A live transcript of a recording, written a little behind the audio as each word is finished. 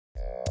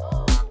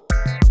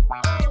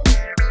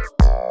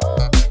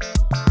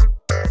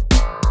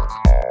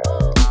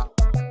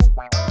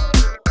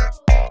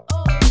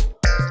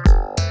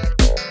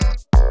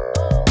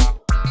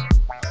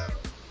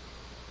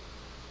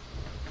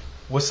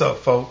What's up,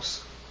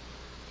 folks?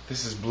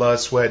 This is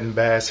Blood, Sweat, and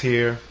Bass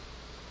here.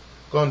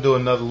 Going to do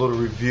another little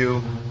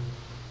review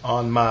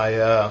on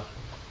my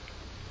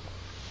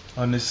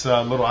on this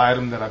little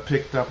item that I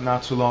picked up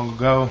not too long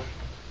ago.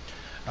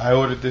 I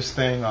ordered this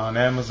thing on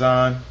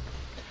Amazon.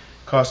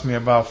 Cost me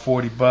about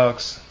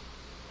 $40.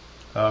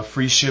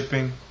 Free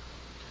shipping.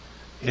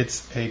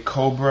 It's a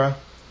Cobra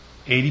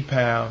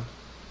 80-pound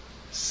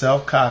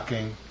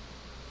self-cocking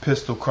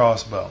pistol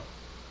crossbow.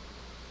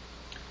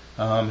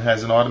 It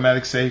has an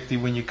automatic safety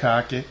when you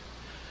cock it.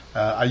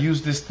 I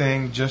use this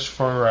thing just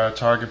for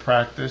target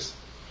practice.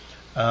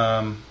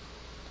 I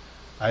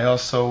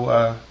also,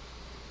 I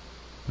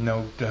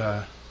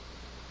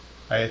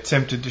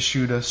attempted to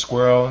shoot a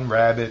squirrel and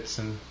rabbits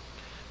and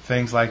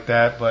things like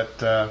that, but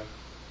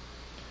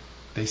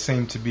they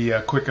seem to be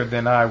quicker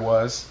than I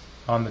was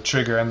on the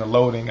trigger and the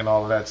loading and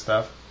all of that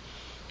stuff.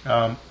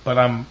 But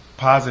I'm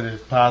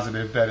positive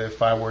that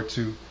if I were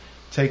to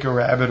take a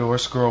rabbit or a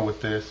squirrel with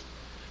this,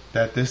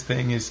 that this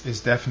thing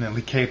is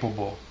definitely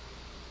capable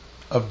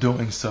of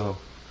doing so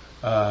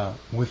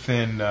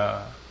within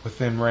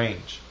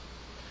range.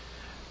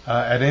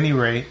 At any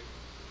rate,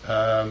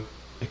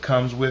 it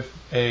comes with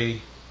a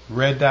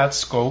red dot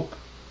scope,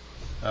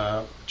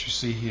 what you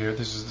see here.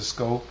 This is the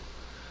scope.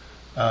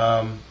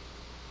 I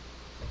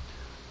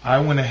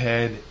went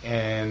ahead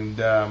and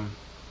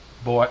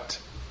bought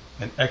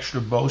an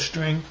extra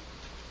bowstring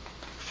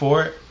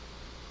for it.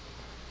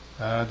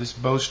 This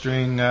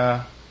bowstring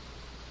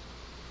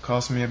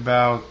cost me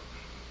about,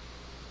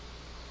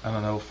 I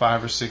don't know,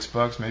 $5 or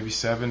 $6, maybe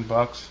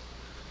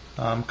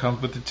 $7.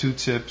 Comes with the two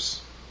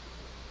tips.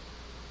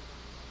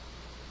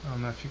 I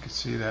don't know if you can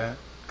see that.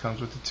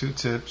 Comes with the two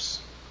tips.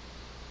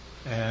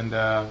 And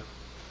I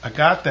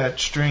got that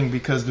string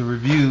because the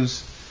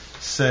reviews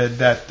said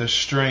that the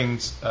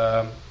strings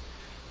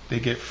they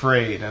get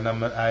frayed, and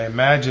I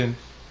imagine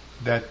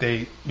that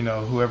they,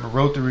 whoever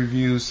wrote the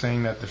reviews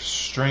saying that the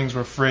strings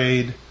were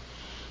frayed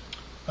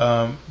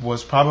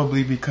was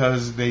probably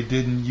because they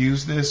didn't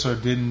use this or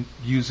didn't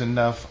use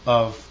enough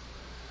of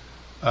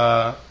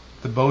the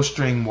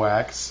bowstring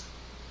wax.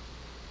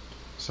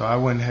 So I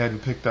went ahead and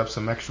picked up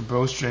some extra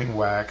bowstring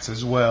wax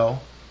as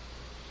well.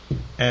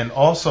 And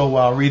also,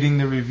 while reading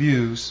the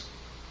reviews,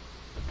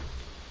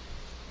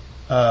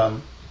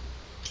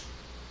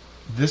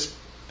 this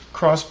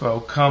crossbow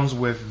comes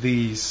with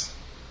these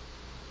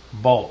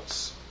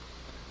bolts.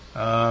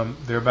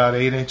 They're about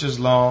 8 inches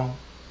long.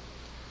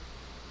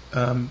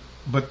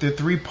 But they're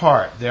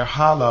three-part. They're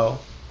hollow.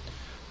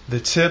 The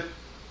tip,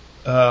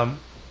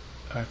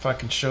 if I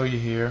can show you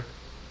here,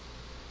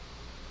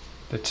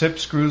 the tip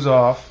screws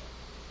off.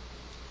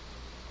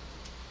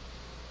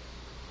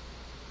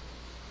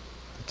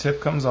 The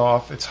tip comes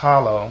off. It's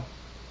hollow.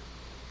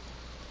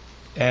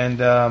 And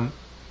the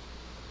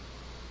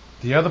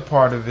other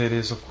part of it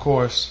is, of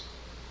course,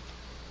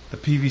 the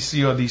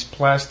PVC, or these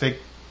plastic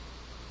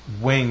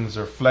wings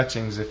or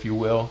fletchings, if you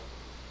will,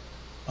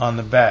 on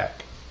the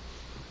back.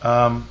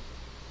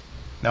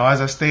 Now,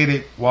 as I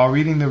stated, while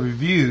reading the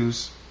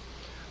reviews,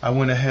 I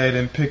went ahead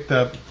and picked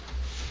up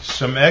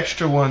some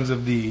extra ones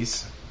of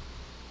these.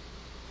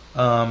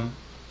 I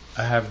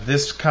have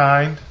this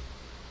kind,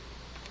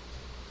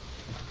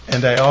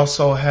 and I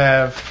also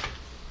have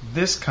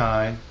this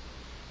kind,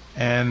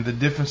 and the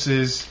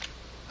differences,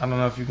 I don't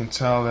know if you can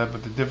tell that,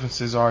 but the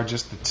differences are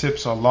just the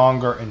tips are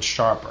longer and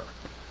sharper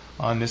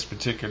on this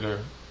particular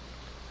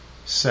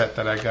set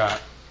that I got.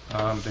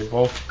 They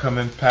both come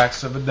in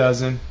packs of a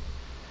dozen.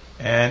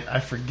 And I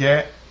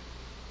forget,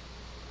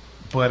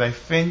 but I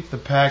think the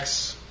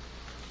packs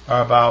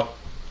are about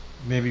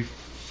maybe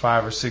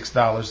 $5 or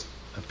 $6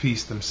 a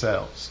piece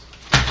themselves.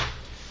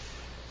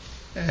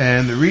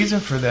 And the reason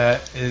for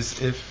that is,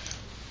 if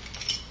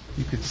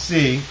you could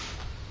see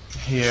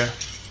here,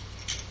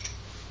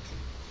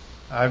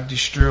 I've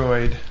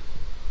destroyed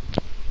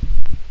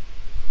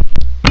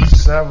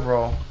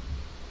several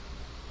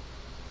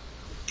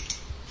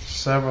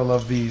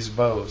of these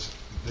bows.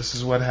 This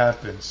is what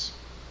happens.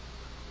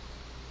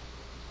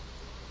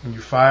 When you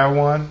fire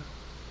one,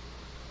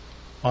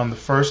 on the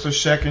first or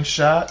second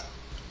shot,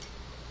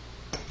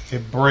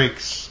 it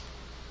breaks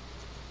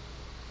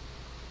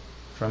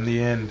from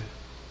the end.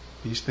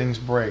 These things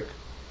break.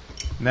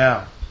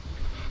 Now,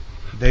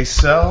 they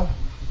sell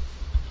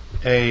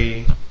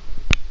a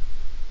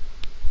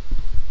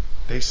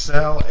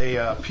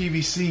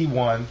PVC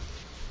one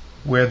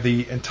where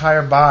the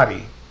entire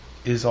body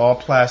is all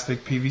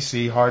plastic,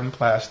 PVC, hardened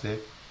plastic,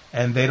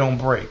 and they don't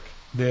break.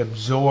 They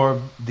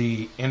absorb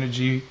the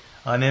energy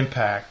on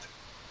impact.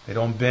 They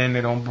don't bend,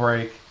 they don't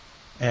break,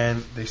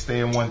 and they stay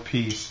in one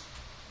piece,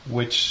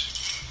 which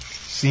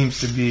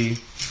seems to be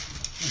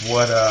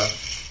what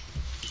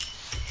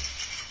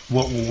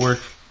will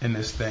work in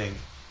this thing.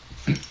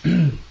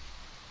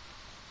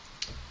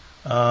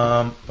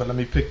 But let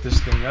me pick this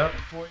thing up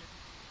for you.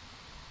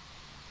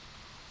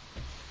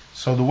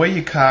 So the way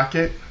you cock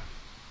it,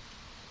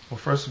 well,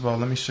 first of all,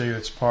 let me show you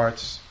its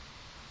parts.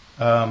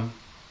 Of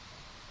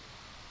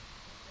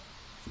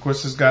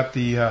course, it's got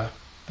the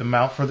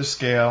mount for the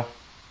scale.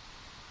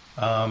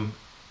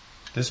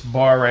 This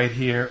bar right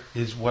here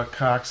is what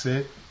cocks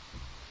it,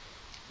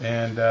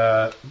 and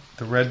the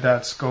red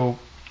dot scope up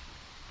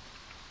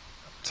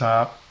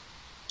top.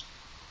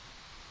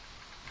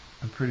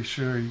 I'm pretty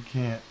sure you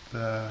can't.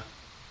 There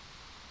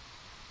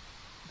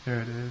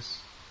it is.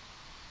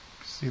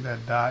 See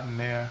that dot in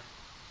there?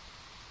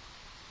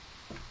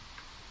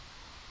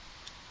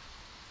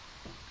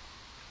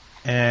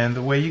 And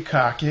the way you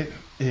cock it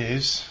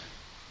is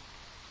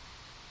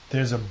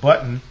there's a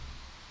button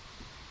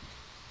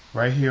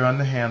right here on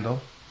the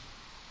handle.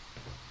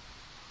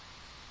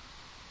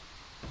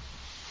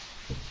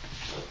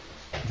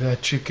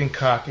 That you can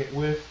cock it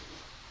with.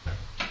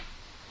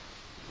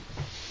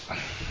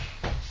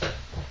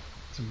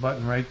 There's a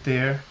button right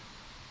there.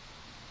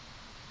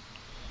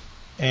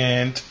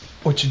 And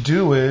what you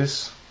do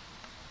is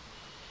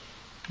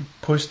you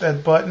push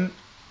that button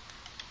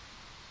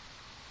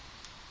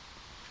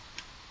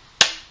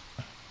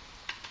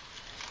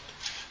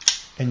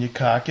and you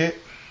cock it.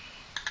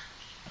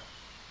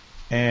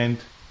 And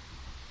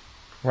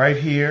right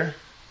here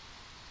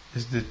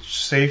is the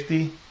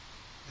safety.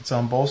 It's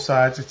on both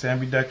sides. It's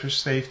ambidextrous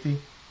safety.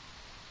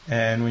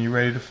 And when you're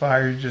ready to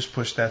fire, you just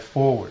push that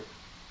forward.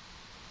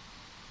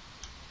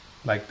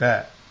 Like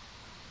that.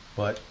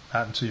 But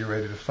not until you're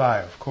ready to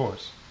fire, of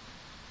course.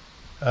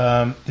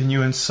 Then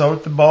you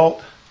insert the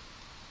bolt.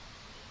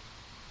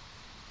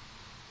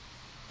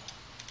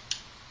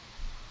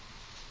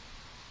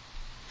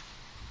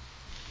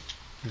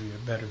 Give you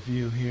a better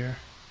view here.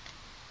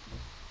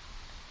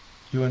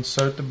 You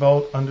insert the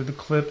bolt under the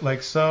clip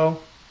like so.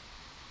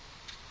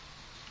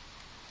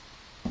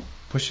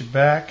 Push it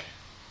back.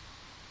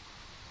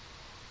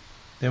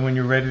 Then when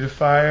you're ready to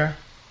fire,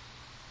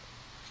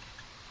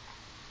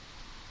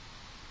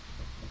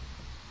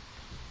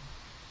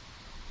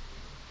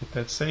 hit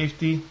that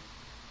safety,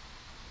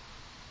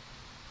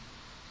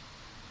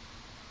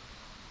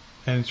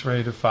 and it's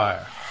ready to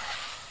fire.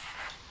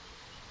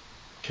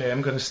 Okay,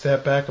 I'm going to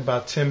step back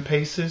about 10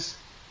 paces,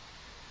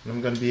 and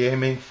I'm going to be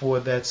aiming for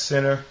that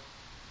center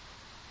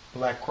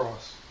black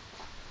cross.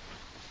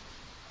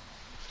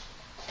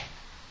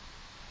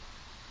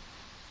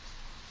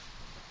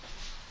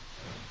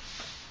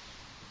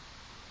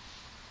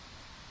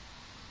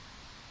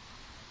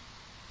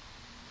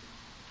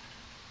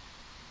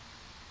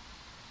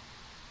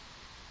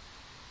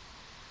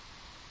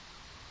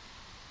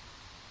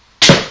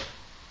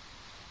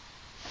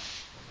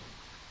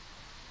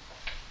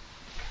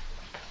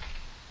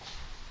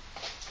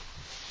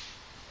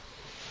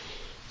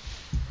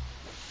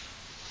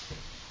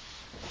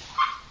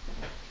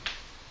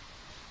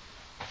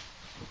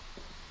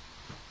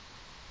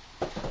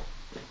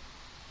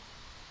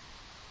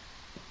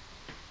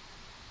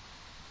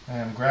 I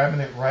am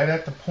grabbing it right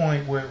at the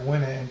point where it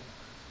went in,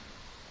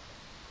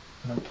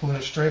 and I'm pulling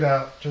it straight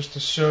out just to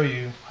show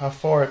you how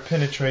far it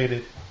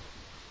penetrated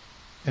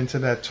into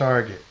that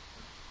target.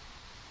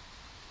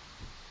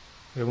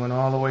 It went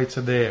all the way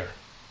to there.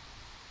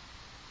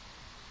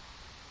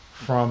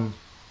 From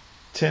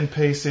 10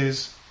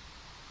 paces,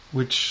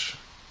 which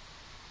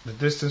the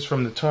distance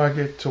from the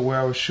target to where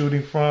I was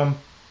shooting from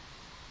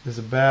is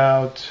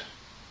about,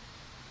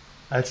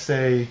 I'd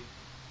say,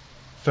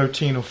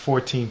 13 or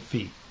 14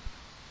 feet.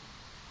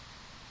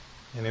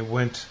 And it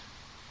went,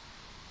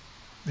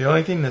 the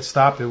only thing that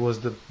stopped it was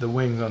the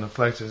wings on the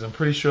flexors. I'm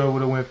pretty sure it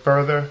would have went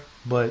further,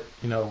 but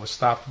it was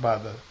stopped by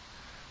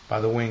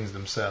the wings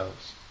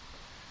themselves.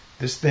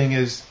 This thing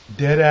is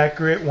dead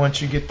accurate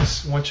once you get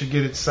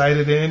it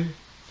sighted in.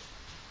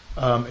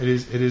 It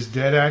is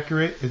dead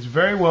accurate. It's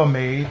very well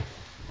made.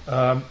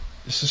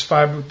 This is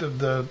fiber.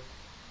 The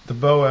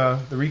boa,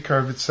 the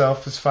recurve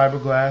itself is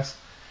fiberglass.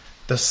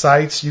 The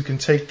sights, you can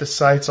take the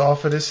sights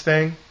off of this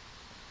thing.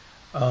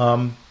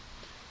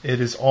 It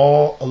is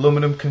all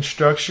aluminum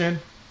construction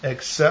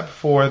except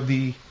for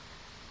the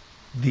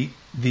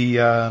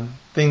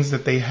things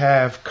that they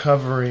have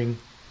covering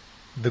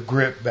the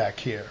grip back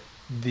here.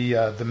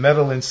 The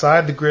metal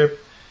inside the grip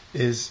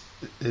is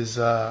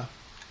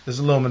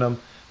aluminum,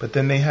 but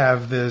then they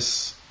have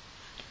this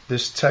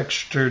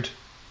textured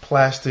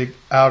plastic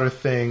outer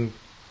thing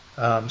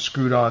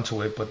screwed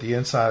onto it. But the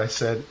inside, I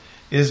said,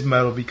 is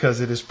metal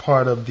because it is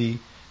part of the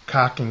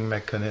cocking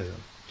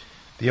mechanism.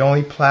 The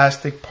only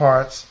plastic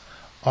parts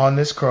on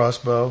this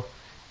crossbow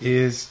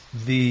is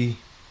the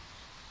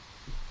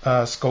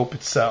scope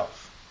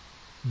itself.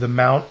 The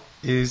mount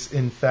is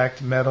in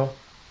fact metal.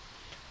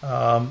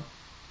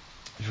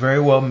 Very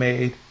well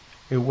made.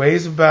 It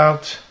weighs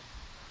about,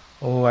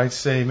 I'd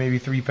say maybe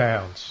 3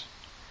 pounds,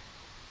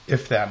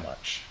 if that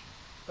much.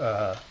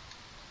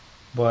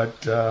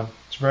 But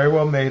it's very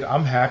well made.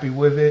 I'm happy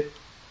with it.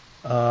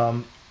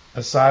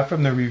 Aside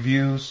from the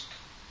reviews,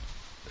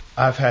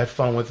 I've had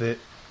fun with it.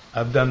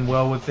 I've done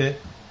well with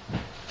it.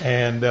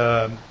 And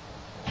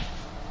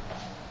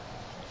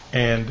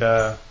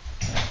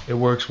it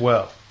works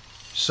well.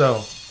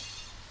 So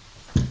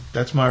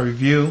that's my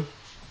review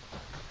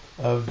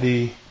of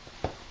the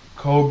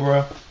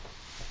Cobra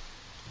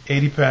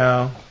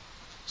 80-pound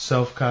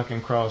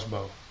self-cocking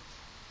crossbow.